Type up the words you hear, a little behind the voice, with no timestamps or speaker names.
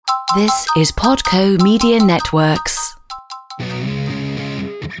This is Podco Media Networks.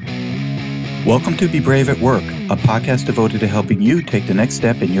 Welcome to Be Brave at Work, a podcast devoted to helping you take the next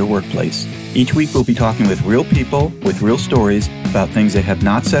step in your workplace. Each week we'll be talking with real people with real stories about things they have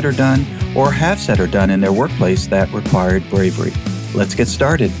not said or done, or have said or done in their workplace that required bravery. Let's get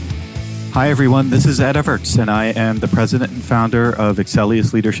started. Hi everyone, this is Ed Everts, and I am the president and founder of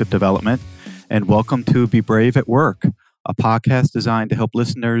Excellius Leadership Development, and welcome to Be Brave at Work, a podcast designed to help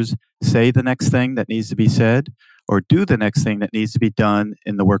listeners say the next thing that needs to be said or do the next thing that needs to be done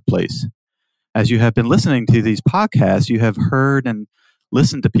in the workplace. As you have been listening to these podcasts, you have heard and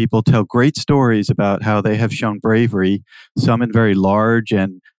listened to people tell great stories about how they have shown bravery, some in very large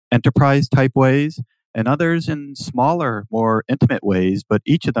and enterprise type ways, and others in smaller, more intimate ways, but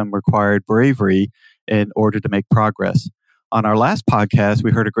each of them required bravery in order to make progress. On our last podcast,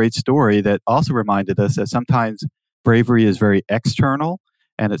 we heard a great story that also reminded us that sometimes bravery is very external,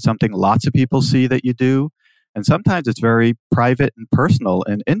 and it's something lots of people see that you do. And sometimes it's very private and personal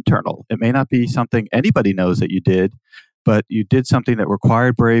and internal. It may not be something anybody knows that you did, but you did something that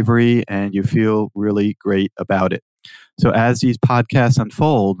required bravery and you feel really great about it. So as these podcasts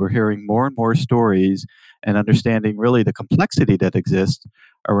unfold, we're hearing more and more stories and understanding really the complexity that exists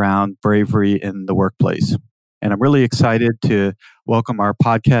around bravery in the workplace. And I'm really excited to welcome our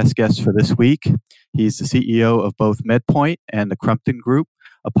podcast guest for this week. He's the CEO of both MedPoint and the Crumpton Group,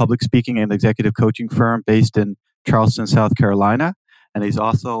 a public speaking and executive coaching firm based in Charleston, South Carolina. And he's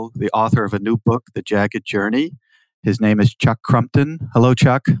also the author of a new book, The Jagged Journey. His name is Chuck Crumpton. Hello,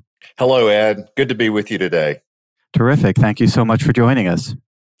 Chuck. Hello, Ed. Good to be with you today. Terrific. Thank you so much for joining us.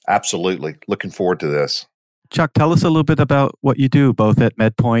 Absolutely. Looking forward to this. Chuck, tell us a little bit about what you do both at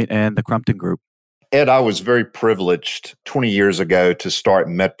MedPoint and the Crumpton Group. Ed, I was very privileged 20 years ago to start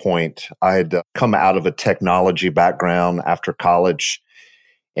MedPoint. I had come out of a technology background after college,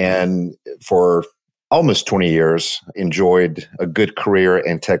 and for almost 20 years, enjoyed a good career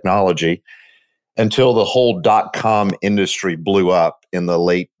in technology until the whole dot-com industry blew up in the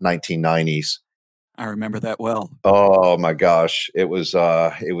late 1990s. I remember that well. Oh my gosh. It was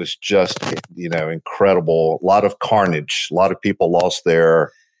just, incredible. A lot of carnage. A lot of people lost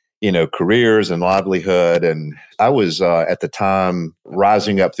their careers and livelihood. And I was at the time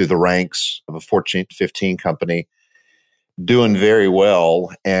rising up through the ranks of a Fortune 15 company, doing very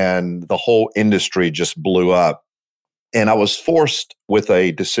well. And the whole industry just blew up. And I was forced with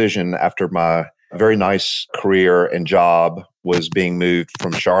a decision after my very nice career and job was being moved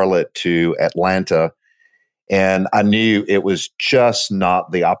from Charlotte to Atlanta. And I knew it was just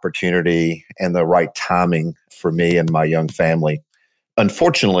not the opportunity and the right timing for me and my young family.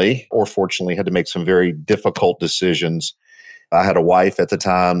 Unfortunately, or fortunately, had to make some very difficult decisions. I had a wife at the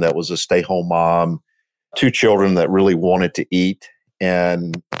time that was a stay-home mom, 2 children that really wanted to eat,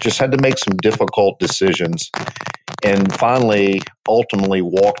 and just had to make some difficult decisions. And finally, ultimately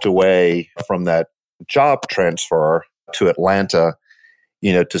walked away from that job transfer to Atlanta,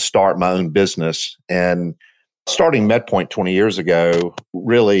 to start my own business. And starting MedPoint 20 years ago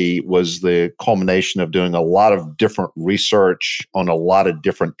really was the culmination of doing a lot of different research on a lot of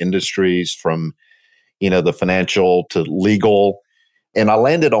different industries, from, the financial to legal. And I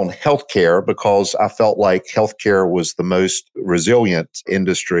landed on healthcare because I felt like healthcare was the most resilient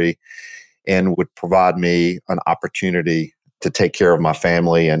industry and would provide me an opportunity to take care of my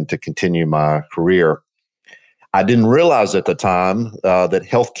family and to continue my career. I didn't realize at the time that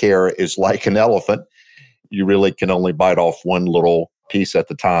healthcare is like an elephant. You really can only bite off one little piece at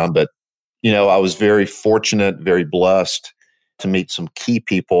the time. But, I was very fortunate, very blessed to meet some key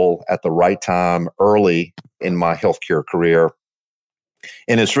people at the right time early in my healthcare career.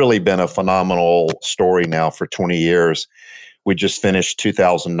 And it's really been a phenomenal story now for 20 years. We just finished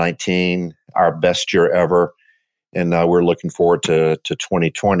 2019, our best year ever. And we're looking forward to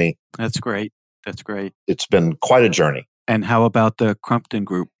 2020. That's great. That's great. It's been quite a journey. And how about the Crumpton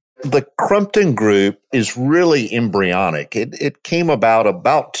Group? The Crumpton Group is really embryonic. It came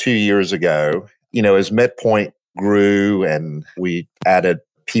about 2 years ago, as MedPoint grew and we added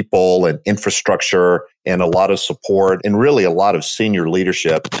people and infrastructure and a lot of support and really a lot of senior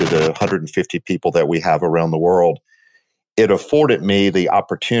leadership to the 150 people that we have around the world. It afforded me the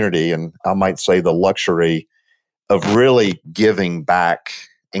opportunity, and I might say the luxury, of really giving back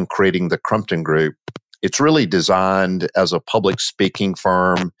and creating the Crumpton Group. It's really designed as a public speaking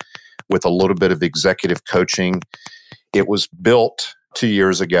firm with a little bit of executive coaching. It was built 2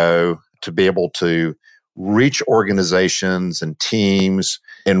 years ago to be able to reach organizations and teams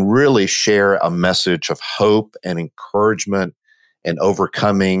and really share a message of hope and encouragement and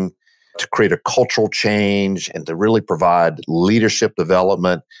overcoming, to create a cultural change and to really provide leadership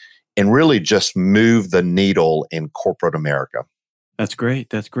development and really just move the needle in corporate America. That's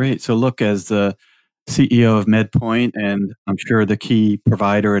great. That's great. So look, as the CEO of MedPoint, and I'm sure the key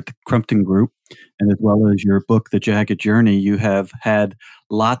provider at the Crumpton Group, and as well as your book, The Jagged Journey, you have had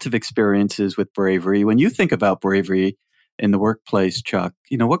lots of experiences with bravery. When you think about bravery in the workplace, Chuck,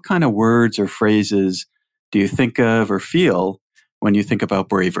 what kind of words or phrases do you think of or feel when you think about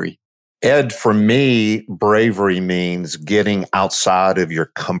bravery? Ed, for me, bravery means getting outside of your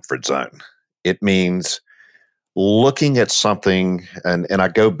comfort zone. It means looking at something, and I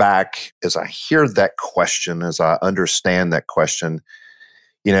go back as I hear that question, as I understand that question,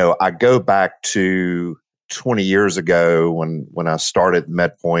 I go back to 20 years ago when I started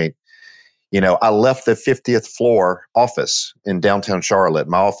MedPoint. I left the 50th floor office in downtown Charlotte.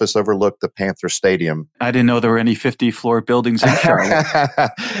 My office overlooked the Panther Stadium. I didn't know there were any 50-floor buildings in Charlotte.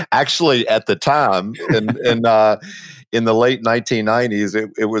 Actually, at the time, in the late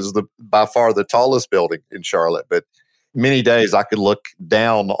 1990s, it was by far the tallest building in Charlotte. But many days I could look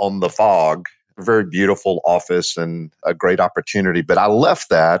down on the fog. A very beautiful office and a great opportunity. But I left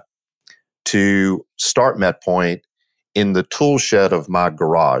that to start MedPoint in the tool shed of my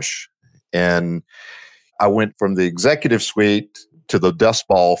garage. And I went from the executive suite to the dust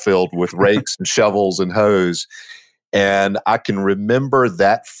ball filled with rakes and shovels and hose. And I can remember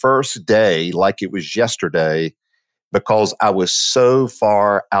that first day like it was yesterday, because I was so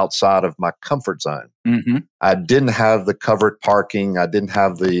far outside of my comfort zone. Mm-hmm. I didn't have the covered parking. I didn't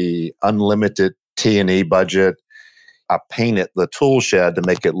have the unlimited T&E budget. I painted the tool shed to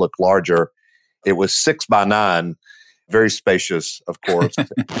make it look larger. It was 6 by 9, very spacious, of course,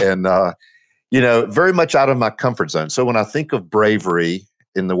 and very much out of my comfort zone. So when I think of bravery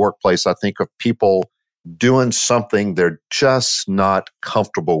in the workplace, I think of people doing something they're just not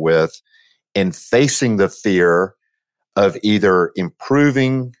comfortable with and facing the fear of either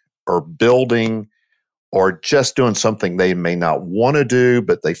improving or building or just doing something they may not want to do,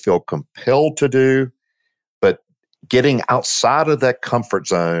 but they feel compelled to do. But getting outside of that comfort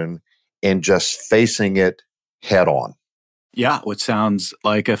zone and just facing it head on. Yeah, which sounds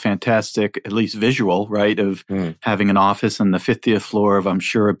like a fantastic, at least visual, right, of having an office on the 50th floor of, I'm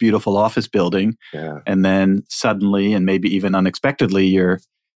sure, a beautiful office building. Yeah. And then suddenly, and maybe even unexpectedly, you're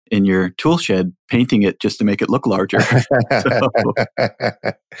in your tool shed painting it just to make it look larger.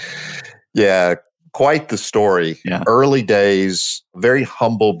 Yeah, quite the story. Yeah. Early days, very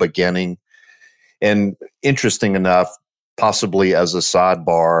humble beginning. And interesting enough, possibly as a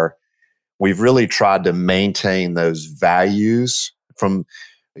sidebar, we've really tried to maintain those values from,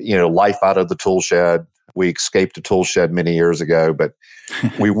 life out of the tool shed. We escaped the tool shed many years ago, but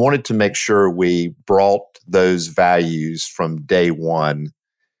we wanted to make sure we brought those values from day one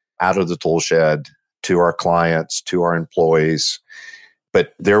out of the tool shed to our clients, to our employees.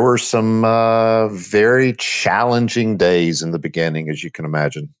 But there were some very challenging days in the beginning, as you can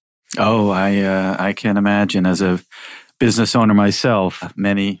imagine. Oh, I can imagine. As a business owner myself,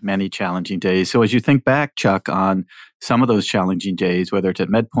 many, many challenging days. So as you think back, Chuck, on some of those challenging days, whether it's at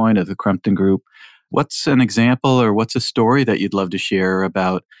MedPoint or the Crumpton Group, what's an example or what's a story that you'd love to share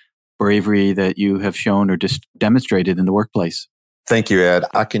about bravery that you have shown or just demonstrated in the workplace? Thank you, Ed.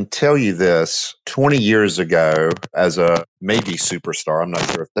 I can tell you this, 20 years ago, as a maybe superstar, I'm not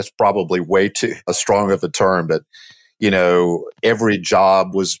sure if that's probably way too strong of a term, but every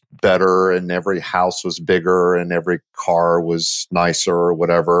job was better and every house was bigger and every car was nicer or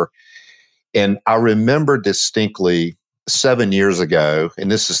whatever. And I remember distinctly 7 years ago,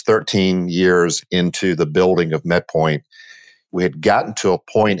 and this is 13 years into the building of MedPoint, we had gotten to a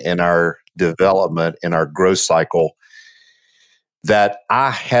point in our development, in our growth cycle, that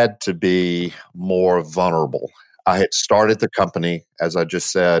I had to be more vulnerable. I had started the company, as I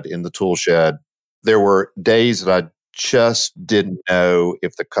just said, in the tool shed. There were days that I just didn't know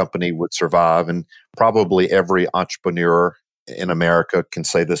if the company would survive. And probably every entrepreneur in America can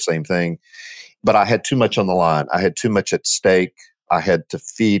say the same thing. But I had too much on the line. I had too much at stake. I had to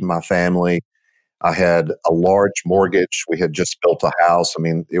feed my family. I had a large mortgage. We had just built a house. I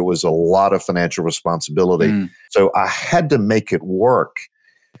mean, it was a lot of financial responsibility. So I had to make it work.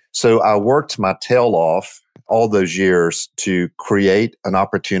 So I worked my tail off all those years to create an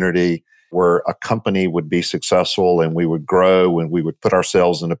opportunity where a company would be successful and we would grow and we would put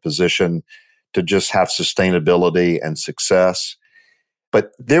ourselves in a position to just have sustainability and success.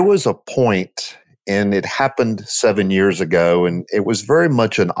 But there was a point, and it happened 7 years ago, and it was very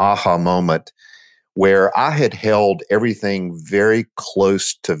much an aha moment where I had held everything very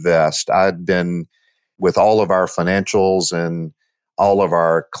close to vest. I'd been with all of our financials and all of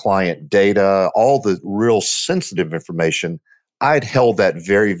our client data, all the real sensitive information. I'd held that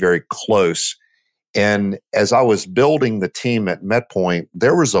very, very close. And as I was building the team at MedPoint,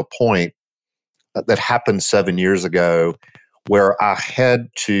 there was a point that happened 7 years ago where I had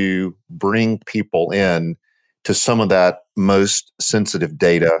to bring people in to some of that most sensitive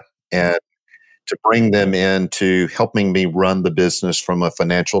data and to bring them into helping me run the business from a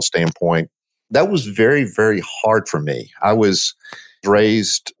financial standpoint. That was very, very hard for me. I was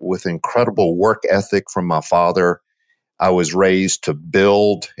raised with incredible work ethic from my father. I was raised to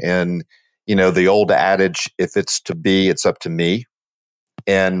build, and the old adage, if it's to be, it's up to me.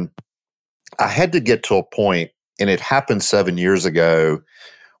 And I had to get to a point, and it happened 7 years ago,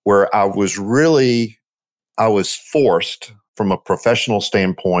 where I was forced from a professional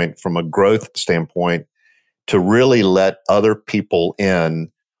standpoint, from a growth standpoint, to really let other people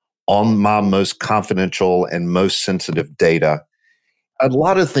in on my most confidential and most sensitive data. A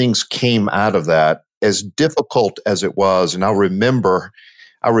lot of things came out of that, as difficult as it was. And I remember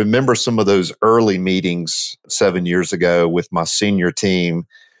some of those early meetings 7 years ago with my senior team,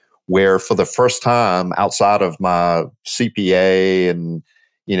 where for the first time outside of my CPA and,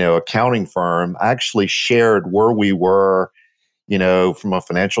 accounting firm, I actually shared where we were, from a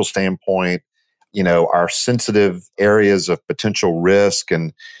financial standpoint, our sensitive areas of potential risk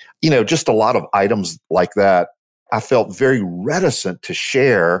and, just a lot of items like that. I felt very reticent to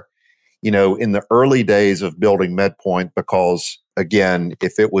share, in the early days of building MedPoint, because again,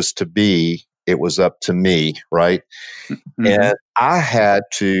 if it was to be, it was up to me, right? Mm-hmm. And I had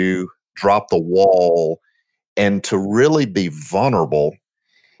to drop the wall and to really be vulnerable,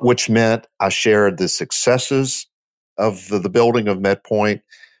 which meant I shared the successes of the building of MedPoint,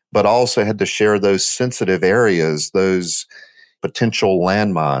 but also had to share those sensitive areas, those potential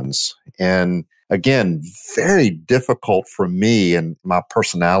landmines. And again, very difficult for me and my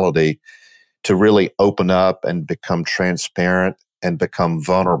personality to really open up and become transparent and become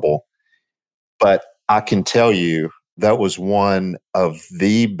vulnerable. But I can tell you that was one of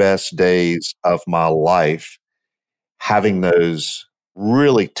the best days of my life, having those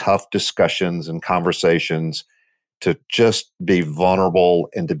really tough discussions and conversations, to just be vulnerable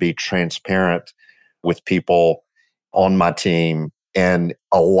and to be transparent with people on my team. And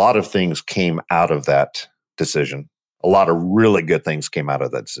a lot of things came out of that decision. A lot of really good things came out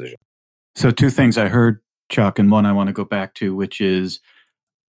of that decision. So 2 things I heard, Chuck, and one I want to go back to, which is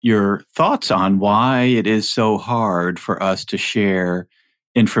your thoughts on why it is so hard for us to share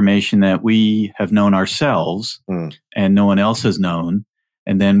information that we have known ourselves and no one else has known.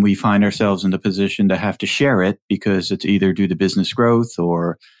 And then we find ourselves in the position to have to share it because it's either due to business growth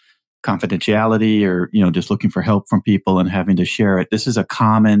or confidentiality or, just looking for help from people and having to share it. This is a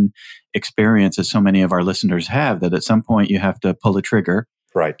common experience that so many of our listeners have, that at some point you have to pull a trigger,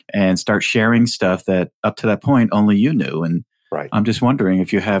 right, and start sharing stuff that up to that point only you knew. And right. I'm just wondering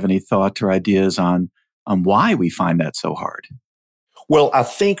if you have any thoughts or ideas on why we find that so hard. Well, I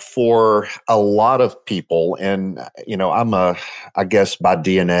think for a lot of people, and, I guess by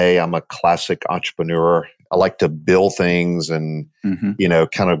DNA, I'm a classic entrepreneur. I like to build things and,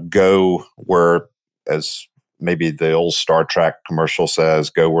 kind of go where, as maybe the old Star Trek commercial says,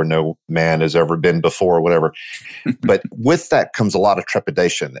 go where no man has ever been before, or whatever. But with that comes a lot of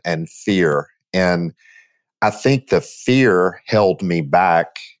trepidation and fear. And I think the fear held me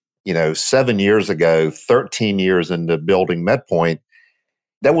back, 7 years ago, 13 years into building MedPoint.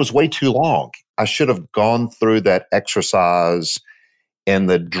 That was way too long. I should have gone through that exercise and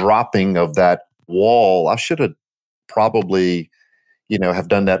the dropping of that wall. I should have probably, have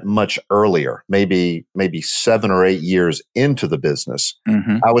done that much earlier, maybe 7 or 8 years into the business.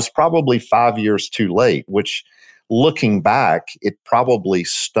 Mm-hmm. I was probably 5 years too late, which, looking back, it probably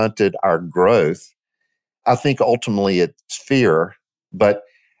stunted our growth. I think ultimately it's fear, but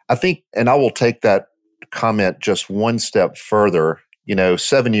I think, and I will take that comment just one step further.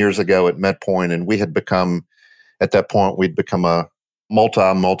 7 years ago at MedPoint, and we had become, at that point, we'd become a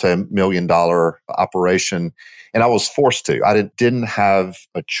multi-million dollar operation. And I was forced to. I didn't have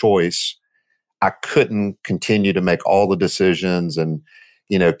a choice. I couldn't continue to make all the decisions and,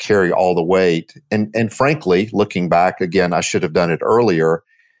 carry all the weight. And frankly, looking back, again, I should have done it earlier,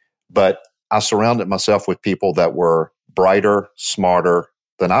 but I surrounded myself with people that were brighter, smarter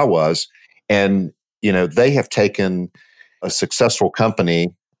than I was. And, they have taken a successful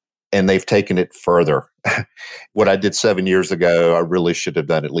company and they've taken it further. What I did 7 years ago, I really should have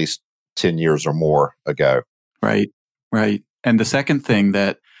done at least 10 years or more ago. Right. And the second thing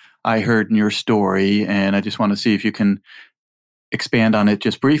that I heard in your story, and I just want to see if you can expand on it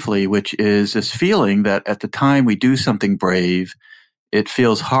just briefly, which is this feeling that at the time we do something brave, it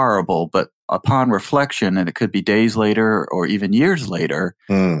feels horrible, but upon reflection, and it could be days later or even years later,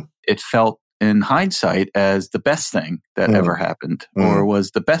 it felt in hindsight as the best thing that ever happened or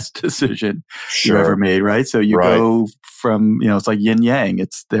was the best decision you ever made, right? So you go from, it's like yin yang.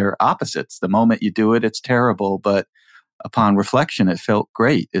 They're opposites. The moment you do it, it's terrible, but upon reflection, it felt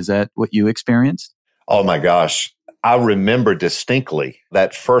great. Is that what you experienced? Oh my gosh. I remember distinctly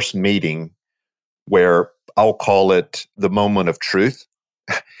that first meeting where I'll call it the moment of truth,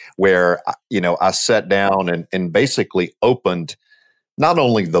 where, I sat down and basically opened not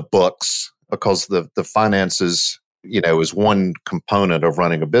only the books, because the finances, is one component of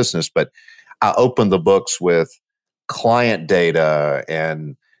running a business, but I opened the books with client data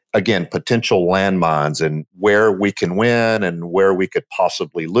and, again, potential landmines and where we can win and where we could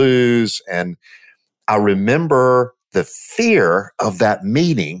possibly lose. And I remember the fear of that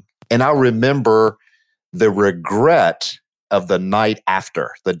meeting, and I remember the regret of the night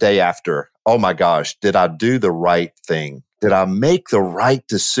after, the day after. Oh my gosh, did I do the right thing? Did I make the right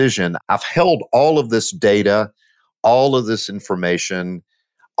decision? I've held all of this data, all of this information,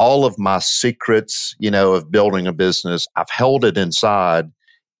 all of my secrets, of building a business. I've held it inside.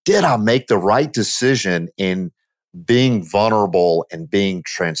 Did I make the right decision in being vulnerable and being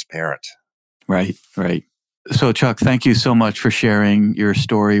transparent? Right. So Chuck, thank you so much for sharing your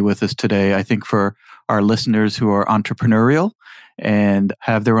story with us today. I think for our listeners who are entrepreneurial and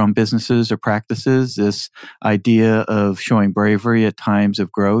have their own businesses or practices, this idea of showing bravery at times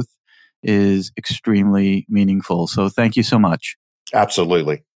of growth is extremely meaningful. So thank you so much.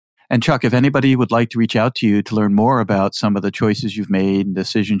 Absolutely. And Chuck, if anybody would like to reach out to you to learn more about some of the choices you've made and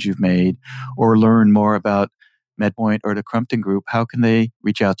decisions you've made, or learn more about MedPoint or the Crumpton Group, how can they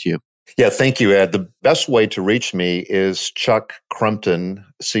reach out to you? Yeah, thank you, Ed. The best way to reach me is Chuck Crumpton,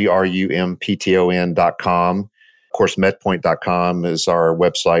 CRUMPTON.com. Of course, MedPoint.com is our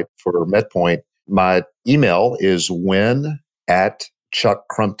website for MedPoint. My email is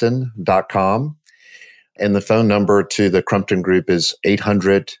win@chuckcrumpton.com. And the phone number to the Crumpton Group is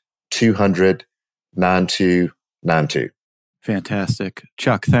 800-200-9292. Fantastic.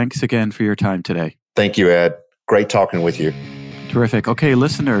 Chuck, thanks again for your time today. Thank you, Ed. Great talking with you. Terrific. Okay,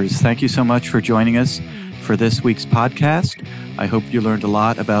 listeners, thank you so much for joining us for this week's podcast. I hope you learned a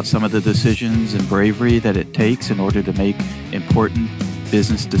lot about some of the decisions and bravery that it takes in order to make important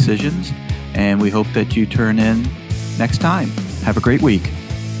business decisions. And we hope that you turn in next time. Have a great week.